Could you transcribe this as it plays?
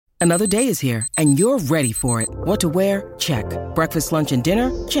Another day is here, and you're ready for it. What to wear? Check. Breakfast, lunch, and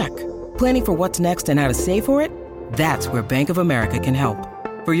dinner? Check. Planning for what's next and how to save for it? That's where Bank of America can help.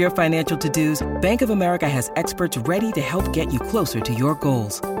 For your financial to-dos, Bank of America has experts ready to help get you closer to your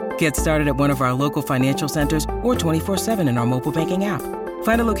goals. Get started at one of our local financial centers or 24/7 in our mobile banking app.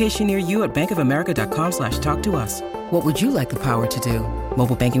 Find a location near you at bankofamerica.com/talktous. What would you like the power to do?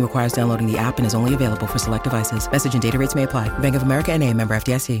 Mobile banking requires downloading the app and is only available for select devices. Message and data rates may apply. Bank of America N.A., member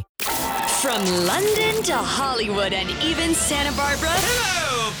FDIC. From London to Hollywood and even Santa Barbara.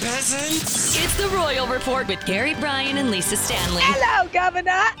 Hello, peasants. It's the Royal Report with Gary Bryan and Lisa Stanley. Hello,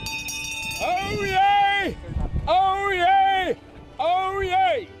 Governor. Oh, yay! Oh, yay! Oh,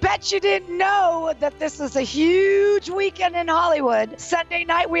 yay! Bet you didn't know that this is a huge weekend in Hollywood. Sunday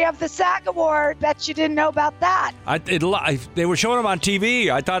night, we have the SAG Award. Bet you didn't know about that. They were showing them on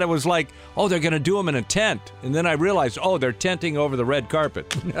TV. I thought it was like, oh, they're going to do them in a tent. And then I realized, oh, they're tenting over the red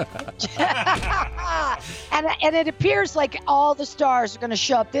carpet. And it appears like all the stars are going to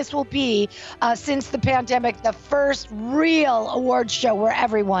show up. This will be, since the pandemic, the first real award show where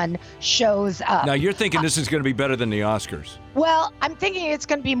everyone shows up. Now, you're thinking this is going to be better than the Oscars. Well, I'm thinking it's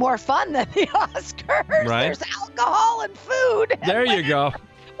going to be more fun than the Oscars. Right. There's alcohol and food. There you go.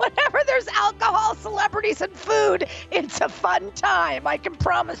 Whenever there's alcohol, celebrities, and food, it's a fun time. I can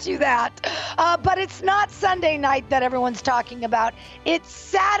promise you that. But it's not Sunday night that everyone's talking about. It's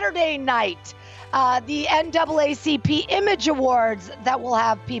Saturday night. The NAACP Image Awards that will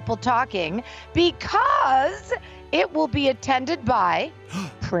have people talking because it will be attended by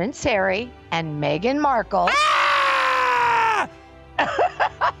Prince Harry and Meghan Markle.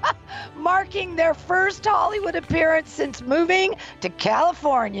 Marking their first Hollywood appearance since moving to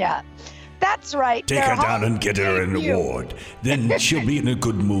California. That's right. Take her down and get her an award. Then she'll be in a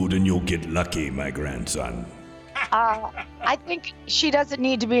good mood and you'll get lucky, my grandson. I think she doesn't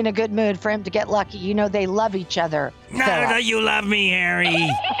need to be in a good mood for him to get lucky. You know, they love each other. Now that you love me, Harry.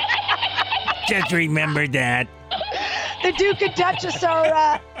 Just remember that. The Duke and Duchess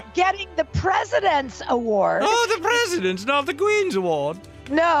are getting the President's Award. Oh, the President's, not the Queen's Award.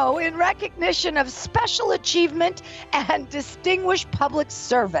 No, in recognition of special achievement and distinguished public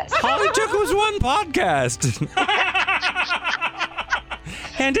service. All it took was one podcast.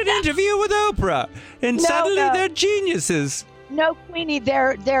 And an interview with Oprah. And suddenly they're geniuses. No, Queenie,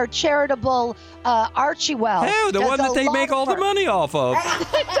 they're charitable Archie-Well. Oh, the one that they make all the money off of.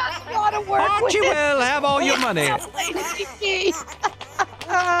 It does a lot of work. Archie-Well, have all your money.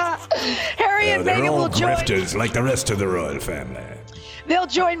 Harry and They're Meghan all will join. grifters like the rest of the royal family. They'll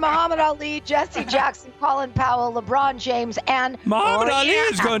join Muhammad Ali, Jesse Jackson, Colin Powell, LeBron James, and Muhammad Ali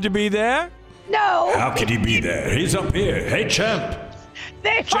is going to be there. No. How could he be there? He's up here. Hey, champ.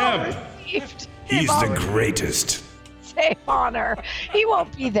 They've all Champ. received. He's the greatest. Same honor. He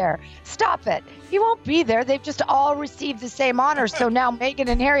won't be there. Stop it. He won't be there. They've just all received the same honor. So now Meghan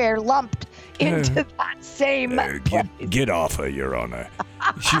and Harry are lumped into that same. Get off her, Your Honor.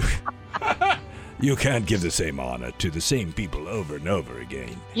 You can't give the same honor to the same people over and over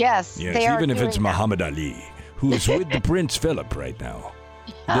again. Yes, they are even if it's doing that. Muhammad Ali, who's with the Prince Philip right now.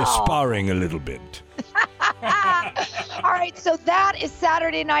 They're sparring a little bit. All right, so that is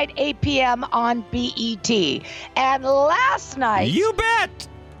Saturday night, 8 p.m. on BET. And last night... You bet!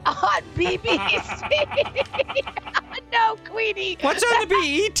 On BBC. No, Queenie. What's on the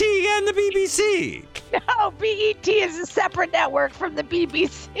BET and the BBC? No, BET is a separate network from the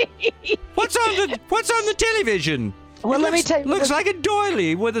BBC. What's on the television? Well, let me tell you. Looks like a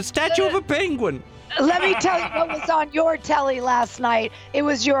doily with a statue of a penguin. Let me tell you what was on your telly last night. It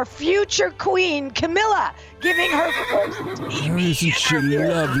was your future queen, Camilla, giving her first TV Isn't she interview.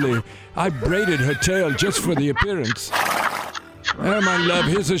 lovely? I braided her tail just for the appearance. Oh, my love,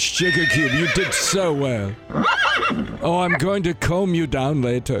 here's a sugar cube. You did so well. Oh, I'm going to comb you down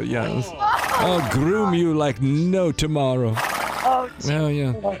later, yes. I'll groom you like no tomorrow. Oh,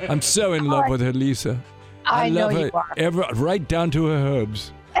 yeah. I'm so in love with her, Lisa. I know love you her are. right down to her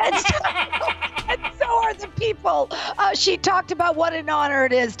herbs. And so are the people. She talked about what an honor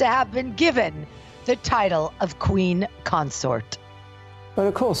it is to have been given the title of Queen Consort. Well,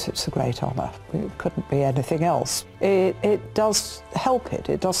 of course it's a great honour. It couldn't be anything else. It does help it.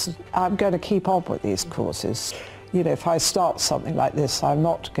 It doesn't. I'm going to keep on with these courses. You know, if I start something like this, I'm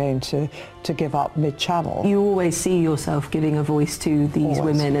not going to give up mid-channel. You always see yourself giving a voice to these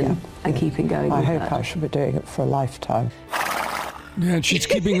women and keeping going. I hope I shall be doing it for a lifetime. Yeah, and she's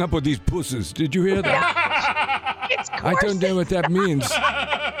keeping up with these pussies. Did you hear that? It's I don't know what that means.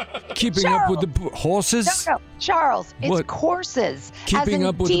 Keeping up with the horses? No, Charles, it's What? courses. Keeping as in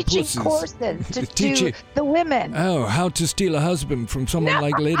up with the teaching pussies. courses to Teaching- the women. Oh, how to steal a husband from someone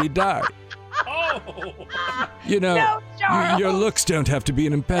like Lady Di. You know, No, Charles. your looks don't have to be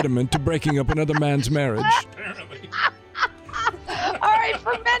an impediment to breaking up another man's marriage. All right,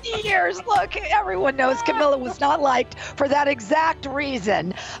 for many years, look, everyone knows Camilla was not liked for that exact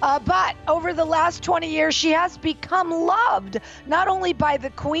reason. But over the last 20 years, she has become loved not only by the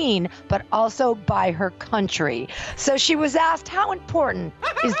Queen, but also by her country. So she was asked, how important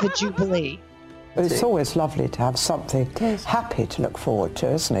is the Jubilee? It's always lovely to have something happy to look forward to,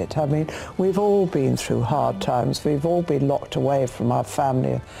 isn't it? I mean, we've all been through hard times. We've all been locked away from our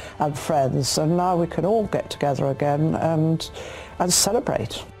family and friends, and now we can all get together again and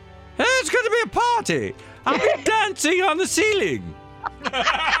celebrate. It's going to be a party. I'll be dancing on the ceiling.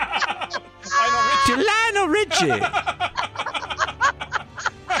 To Lionel Richie.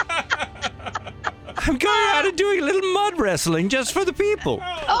 I'm going out and doing a little mud wrestling just for the people.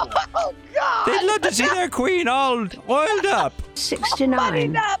 Oh, God. They'd love to see their queen all oiled up. 69.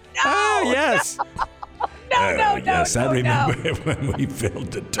 Butting up. No. Oh, yes. No, yes, I no. remember when we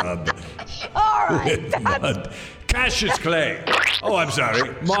filled the tub All right. with mud. Cassius Clay. Oh, I'm sorry.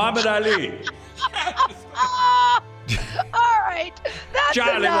 Muhammad Ali. All right. That's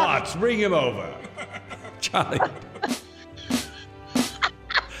Charlie enough. Watts. Bring him over. Charlie.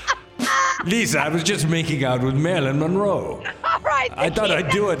 Lisa, I was just making out with Marilyn Monroe. All right. I thought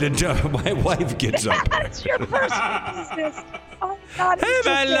I'd do it until my wife gets up. That's your personal business. Oh, God. Hey, it's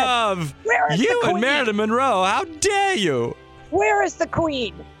my just it. love. Where is You the and Queen? Marilyn Monroe. How dare you? Where is the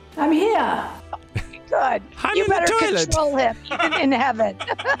Queen? I'm here. Good. I'm You in the better toilet. control him, even in heaven.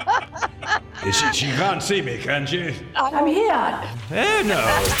 She can't see me, can she? I'm here. Eh,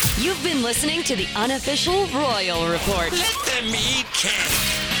 no. You've been listening to the unofficial Royal Report. Let them eat candy.